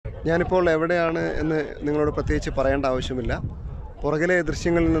ഞാനിപ്പോൾ എവിടെയാണ് എന്ന് നിങ്ങളോട് പ്രത്യേകിച്ച് പറയേണ്ട ആവശ്യമില്ല. പുറകിലെ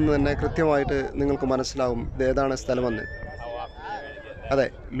ദൃശ്യങ്ങളിൽ നിന്ന് തന്നെ കൃത്യമായിട്ട് നിങ്ങൾക്ക് മനസ്സിലാവും ഇതേതാണ് സ്ഥലമെന്ന്. അതെ,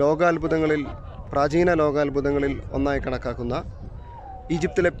 പ്രാചീന ലോകാത്ഭുതങ്ങളിൽ ഒന്നായി കണക്കാക്കുന്ന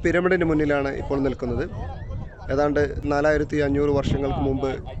ഈജിപ്തിലെ പിരമിഡിന് മുന്നിലാണ് ഇപ്പോൾ നിൽക്കുന്നത്. ഏതാണ്ട് 4500 വർഷങ്ങൾക്ക്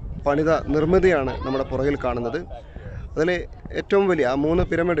മുമ്പ് പണിത നിർമ്മിതിയാണ് നമ്മുടെ പുറകിൽ കാണുന്നത്. അതിൽ ഏറ്റവും വലിയ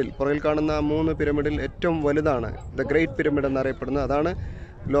പുറകിൽ കാണുന്ന 3 പിരമിഡിൽ ഏറ്റവും വലുതാണ് ദ ഗ്രേറ്റ് പിരമിഡ് എന്നറിയപ്പെടുന്നത്. അതാണ്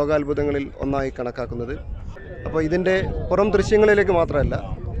ലോകാത്ഭുതങ്ങളിൽ ഒന്നായി കണക്കാക്കുന്നത്. അപ്പോൾ ഇതിൻ്റെ പുറം ദൃശ്യങ്ങളിലേക്ക് മാത്രമല്ല,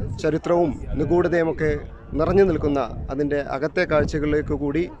 ചരിത്രവും നിഗൂഢതയുമൊക്കെ നിറഞ്ഞു നിൽക്കുന്ന അതിൻ്റെ അകത്തെ കാഴ്ചകളിലേക്ക്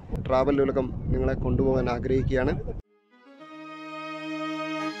കൂടി ട്രാവൽ ഉലകം നിങ്ങളെ കൊണ്ടുപോകാൻ ആഗ്രഹിക്കുകയാണ്.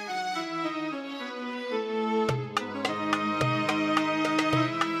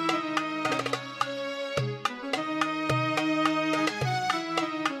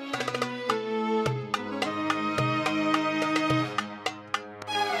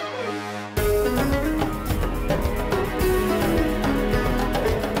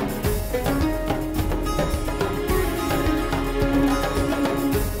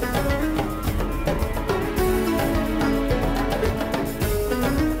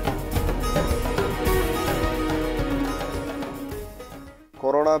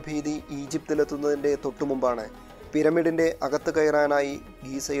 കൊറോണ ഭീതി ഈജിപ്തിലെത്തുന്നതിൻ്റെ തൊട്ടുമുമ്പാണ് പിരമിഡിൻ്റെ അകത്ത് കയറാനായി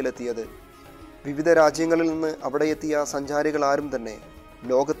ഗീസയിലെത്തിയത്. വിവിധ രാജ്യങ്ങളിൽ നിന്ന് അവിടെ എത്തിയ സഞ്ചാരികൾ ആരും തന്നെ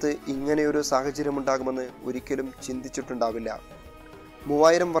ലോകത്ത് ഇങ്ങനെയൊരു സാഹചര്യമുണ്ടാകുമെന്ന് ഒരിക്കലും ചിന്തിച്ചിട്ടുണ്ടാവില്ല.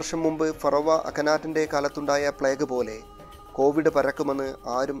 3000 വർഷം മുമ്പ് ഫറോവ അഖനാറ്റിൻ്റെ കാലത്തുണ്ടായ പ്ലേഗ് പോലെ കോവിഡ് പരക്കുമെന്ന്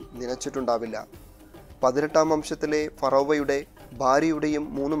ആരും നനച്ചിട്ടുണ്ടാവില്ല. 18ാം വംശത്തിലെ ഫറോവയുടെ ഭാര്യയുടെയും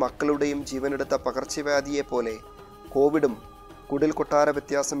 3 മക്കളുടെയും ജീവനെടുത്ത പകർച്ചവ്യാധിയെപ്പോലെ കോവിഡും കുടിൽ കൊട്ടാര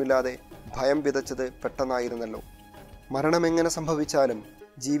വ്യത്യാസമില്ലാതെ ഭയം വിതച്ചത് പെട്ടെന്നായിരുന്നല്ലോ. മരണമെങ്ങനെ സംഭവിച്ചാലും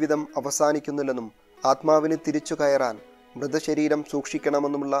ജീവിതം അവസാനിക്കുന്നില്ലെന്നും ആത്മാവിന് തിരിച്ചു കയറാൻ മൃതശരീരം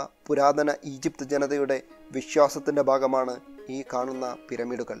സൂക്ഷിക്കണമെന്നുമുള്ള പുരാതന ഈജിപ്ത് ജനതയുടെ വിശ്വാസത്തിൻ്റെ ഭാഗമാണ് ഈ കാണുന്ന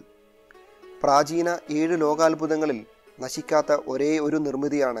പിരമിഡുകൾ. പ്രാചീന 7 ലോകാത്ഭുതങ്ങളിൽ നശിക്കാത്ത ഒരേ ഒരു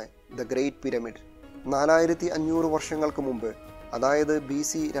നിർമ്മിതിയാണ് ദ ഗ്രേറ്റ് പിരമിഡ്. 4500 വർഷങ്ങൾക്ക് മുമ്പ്, അതായത്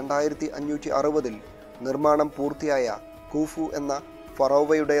BC 2560 നിർമ്മാണം പൂർത്തിയായ കൂഫു എന്ന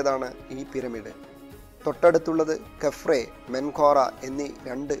ഫറോവയുടേതാണ് ഈ പിരമിഡ്. തൊട്ടടുത്തുള്ളത് കെഫ്രെ, മെൻഖോറ എന്നീ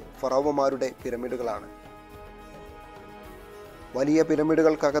 2 ഫറോവമാരുടെ പിരമിഡുകളാണ്. വലിയ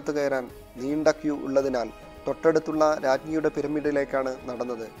പിരമിഡുകൾക്കകത്ത് കയറാൻ നീണ്ട ക്യൂ ഉള്ളതിനാൽ തൊട്ടടുത്തുള്ള രാജ്ഞിയുടെ പിരമിഡിലേക്കാണ്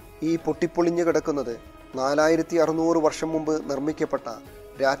നടന്നത്. ഈ പൊട്ടിപ്പൊളിഞ്ഞു കിടക്കുന്നത് 4600 വർഷം മുമ്പ് നിർമ്മിക്കപ്പെട്ട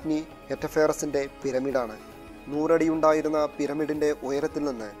രാജ്ഞി ഹെറ്റഫേറസിൻ്റെ പിരമിഡാണ്. 100 അടിയുണ്ടായിരുന്ന പിരമിഡിൻ്റെ ഉയരത്തിൽ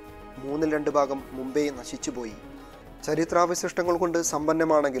നിന്ന് 2 ഭാഗം മുമ്പേ നശിച്ചുപോയി. ചരിത്രാവശിഷ്ടങ്ങൾ കൊണ്ട്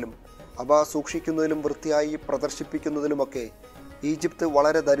സമ്പന്നമാണെങ്കിലും അവ സൂക്ഷിക്കുന്നതിലും വൃത്തിയായി പ്രദർശിപ്പിക്കുന്നതിലുമൊക്കെ ഈജിപ്ത്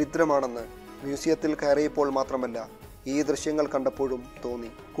വളരെ ദരിദ്രമാണെന്ന് മ്യൂസിയത്തിൽ കയറിയപ്പോൾ മാത്രമല്ല, ഈ ദൃശ്യങ്ങൾ കണ്ടപ്പോഴും തോന്നി.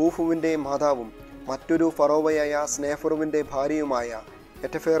 കൂഫുവിൻ്റെ മാതാവും മറ്റൊരു ഫറോവയായ സ്നേഫറുവിൻ്റെ ഭാര്യയുമായ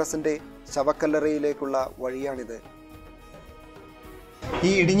ഹെറ്റഫേറസിൻ്റെ ശവക്കല്ലറയിലേക്കുള്ള വഴിയാണിത്.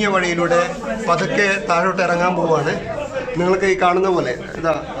 ഈ ഇടിഞ്ഞ വഴിയിലൂടെ പതുക്കെ താഴോട്ട് ഇറങ്ങാൻ പോവുകയാണ്. നിങ്ങൾക്ക് ഈ കാണുന്ന പോലെ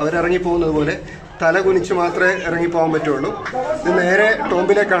അവരിറങ്ങിപ്പോകുന്നത് പോലെ തല കുനിച്ച് മാത്രമേ ഇറങ്ങിപ്പോകാൻ പറ്റുള്ളൂ. ഇത് നേരെ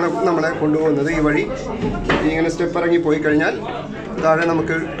ടോംബിലേക്കാണ് നമ്മളെ കൊണ്ടുപോകുന്നത്. ഈ വഴി ഇങ്ങനെ സ്റ്റെപ്പ് ഇറങ്ങി പോയി കഴിഞ്ഞാൽ താഴെ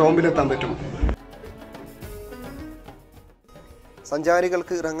നമുക്ക് ടോംബിലെത്താൻ പറ്റും.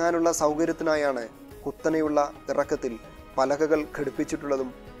 സഞ്ചാരികൾക്ക് ഇറങ്ങാനുള്ള സൗകര്യത്തിനായാണ് കുത്തനെയുള്ള ഇറക്കത്തിൽ പലകകൾ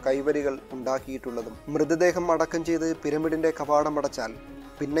ഘടിപ്പിച്ചിട്ടുള്ളതും കൈവരികൾ ഉണ്ടാക്കിയിട്ടുള്ളതും. മൃതദേഹം അടക്കം ചെയ്ത് പിരമിഡിൻ്റെ കവാടം അടച്ചാൽ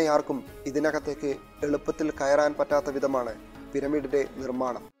പിന്നെ ആർക്കും ഇതിനകത്തേക്ക് എളുപ്പത്തിൽ കയറാൻ പറ്റാത്ത വിധമാണ് പിരമിഡിൻ്റെ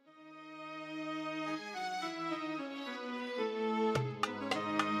നിർമ്മാണം.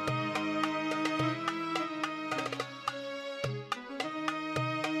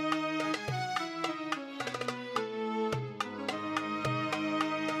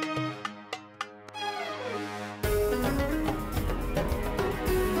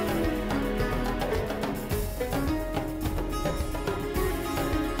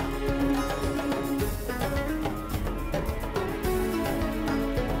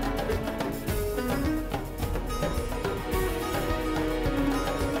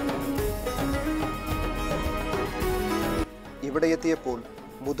 ഇവിടെ എത്തിയപ്പോൾ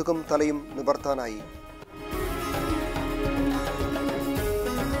മുതുകും തലയും നിവർത്താനായി.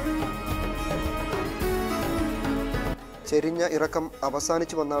 ചെരിഞ്ഞ ഇറക്കം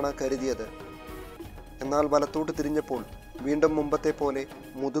അവസാനിച്ചു വന്നാണ് കരുതിയത്. എന്നാൽ വലത്തോട്ട് തിരിഞ്ഞപ്പോൾ വീണ്ടും മുമ്പത്തെ പോലെ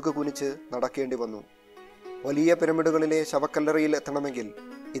മുതുക് കുനിച്ച് നടക്കേണ്ടി വന്നു. വലിയ പിരമിഡുകളിലെ ശവക്കല്ലറയിൽ എത്തണമെങ്കിൽ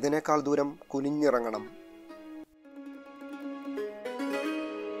ഇതിനേക്കാൾ ദൂരം കുനിഞ്ഞിറങ്ങണം.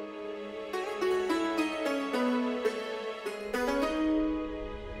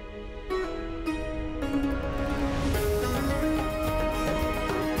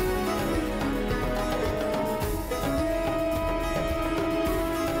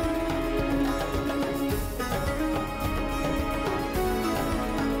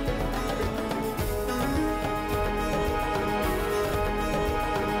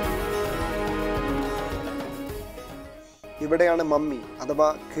 ഇവിടെയാണ് മമ്മി അഥവാ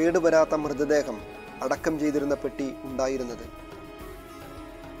കേടുവരാത്ത മൃതദേഹം അടക്കം ചെയ്തിരുന്ന പെട്ടി ഉണ്ടായിരുന്നത്.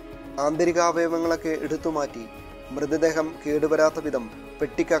 ആന്തരികാവയവങ്ങളൊക്കെ എടുത്തുമാറ്റി മൃതദേഹം കേടുവരാത്ത വിധം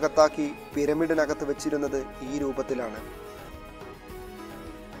പെട്ടിക്കകത്താക്കി പിരമിഡിനകത്ത് വെച്ചിരുന്നത് ഈ രൂപത്തിലാണ്.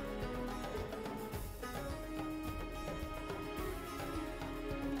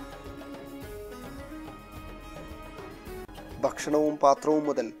 ഭക്ഷണവും പാത്രവും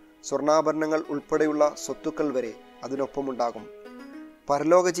മുതൽ സ്വർണ്ണാഭരണങ്ങൾ ഉൾപ്പെടെയുള്ള സ്വത്തുക്കൾ വരെ അതിനൊപ്പമുണ്ടാകും.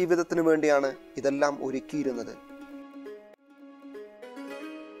 പരലോക ജീവിതത്തിനു വേണ്ടിയാണ് ഇതെല്ലാം ഒരുക്കിയിരുന്നത്.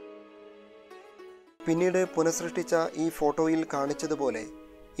 പിന്നീട് പുനഃസൃഷ്ടിച്ച ഈ ഫോട്ടോയിൽ കാണിച്ചതുപോലെ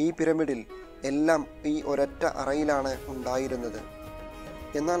ഈ പിരമിഡിൽ എല്ലാം ഈ ഒരൊറ്റ അറയിലാണ് ഉണ്ടായിരുന്നത്.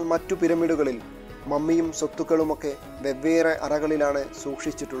 എന്നാൽ മറ്റു പിരമിഡുകളിൽ മമ്മിയും സ്വത്തുക്കളുമൊക്കെ വെവ്വേറെ അറകളിലാണ്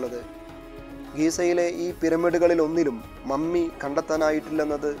സൂക്ഷിച്ചിട്ടുള്ളത്. ഗീസയിലെ ഈ പിരമിഡുകളിൽ ഒന്നിലും മമ്മി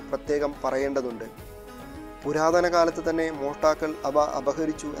കണ്ടെത്താനായിട്ടില്ലെന്നത് പ്രത്യേകം പറയേണ്ടതുണ്ട്. പുരാതന കാലത്ത് തന്നെ മോഷ്ടാക്കൾ അവ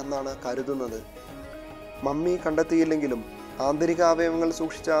അപഹരിച്ചു എന്നാണ് കരുതുന്നത്. മമ്മി കണ്ടെത്തിയില്ലെങ്കിലും ആന്തരിക അവയവങ്ങൾ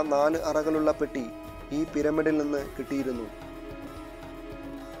സൂക്ഷിച്ച 4 അറകളുള്ള പെട്ടി ഈ പിരമിഡിൽ നിന്ന് കിട്ടിയിരുന്നു.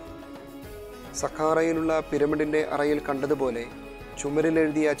 സഖാറയിലുള്ള പിരമിഡിന്റെ അറയിൽ കണ്ടതുപോലെ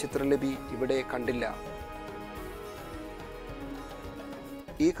ചുമരിലെഴുതിയ ചിത്രലിപി ഇവിടെ കണ്ടില്ല.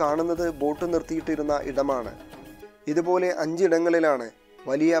 ഈ കാണുന്നത് ബോട്ട് നിർത്തിയിട്ടിരുന്ന ഇടമാണ്. ഇതുപോലെ 5 ഇടങ്ങളിലാണ്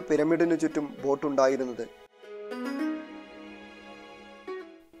വലിയ പിരമിഡിനു ചുറ്റും ബോട്ടുണ്ടായിരുന്നത്.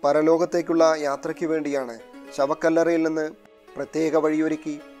 പരലോകത്തേക്കുള്ള യാത്രയ്ക്ക് വേണ്ടിയാണ് ശവക്കല്ലറയിൽ നിന്ന് പ്രത്യേക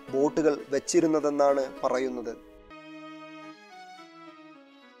വഴിയൊരുക്കി ബോട്ടുകൾ വെച്ചിരുന്നതെന്നാണ് പറയുന്നത്.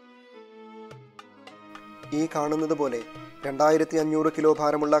 ഈ കാണുന്നത് പോലെ 2500 കിലോ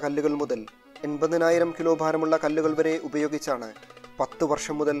ഭാരമുള്ള കല്ലുകൾ മുതൽ 80,000 കിലോ ഭാരമുള്ള കല്ലുകൾ വരെ ഉപയോഗിച്ചാണ് 10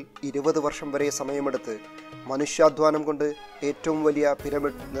 വർഷം മുതൽ 20 വർഷം വരെ സമയമെടുത്ത് മനുഷ്യാധ്വാനം കൊണ്ട് ഏറ്റവും വലിയ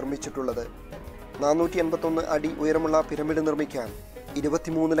പിരമിഡ് നിർമ്മിച്ചിട്ടുള്ളത്. 481 അടി ഉയരമുള്ള പിരമിഡ് നിർമ്മിക്കാൻ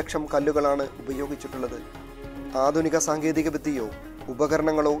 23 ലക്ഷം കല്ലുകളാണ് ഉപയോഗിച്ചിട്ടുള്ളത്. ആധുനിക സാങ്കേതിക വിദ്യയോ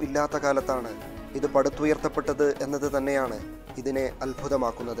ഉപകരണങ്ങളോ ഇല്ലാത്ത കാലത്താണ് ഇത് പടുത്തുയർത്തപ്പെട്ടത് എന്നത് തന്നെയാണ് ഇതിനെ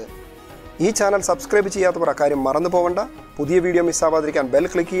അത്ഭുതമാക്കുന്നത്. ഈ ചാനൽ സബ്സ്ക്രൈബ് ചെയ്യാത്തവർ അക്കാര്യം മറന്നു പോകണ്ട. പുതിയ വീഡിയോ മിസ്സാവാതിരിക്കാൻ ബെൽ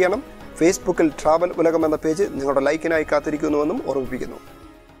ക്ലിക്ക് ചെയ്യണം. ഫേസ്ബുക്കിൽ ട്രാവൽ ഉലകം എന്ന പേജ് നിങ്ങളുടെ ലൈക്കിനായി കാത്തിരിക്കുന്നുവെന്നും ഓർമ്മിപ്പിക്കുന്നു.